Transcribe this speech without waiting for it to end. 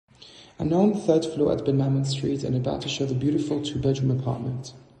I'm now on the 3rd floor at Maimon Street and about to show the beautiful 2-bedroom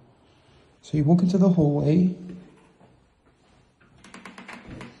apartment. So you walk into the hallway.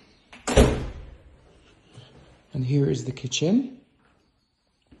 And here is the kitchen.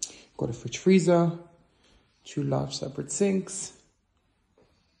 Got a fridge freezer, 2 large separate sinks,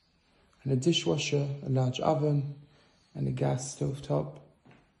 and a dishwasher, a large oven, and a gas stove top.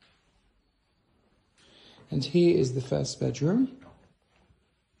 And here is the 1st bedroom.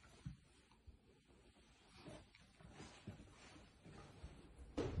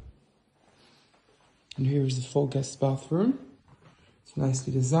 And here is the full guest bathroom. It's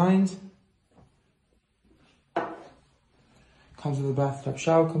nicely designed. Comes with a bathtub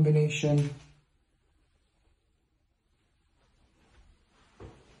shower combination.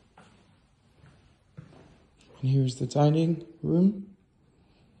 And here's the dining room.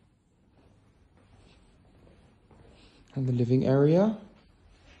 And the living area.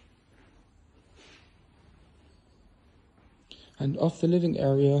 And off the living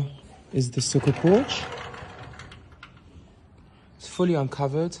area is the sukkah porch. It's fully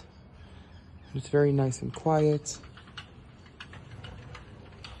uncovered. It's very nice and quiet.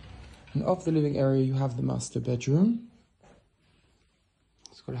 And off the living area you have the master bedroom.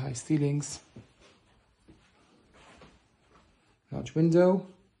 It's got high ceilings, large window,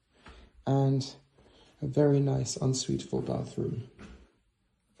 and a very nice ensuite full bathroom.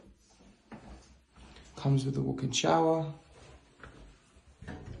 Comes with a walk-in shower,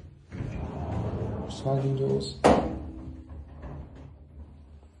 sliding doors.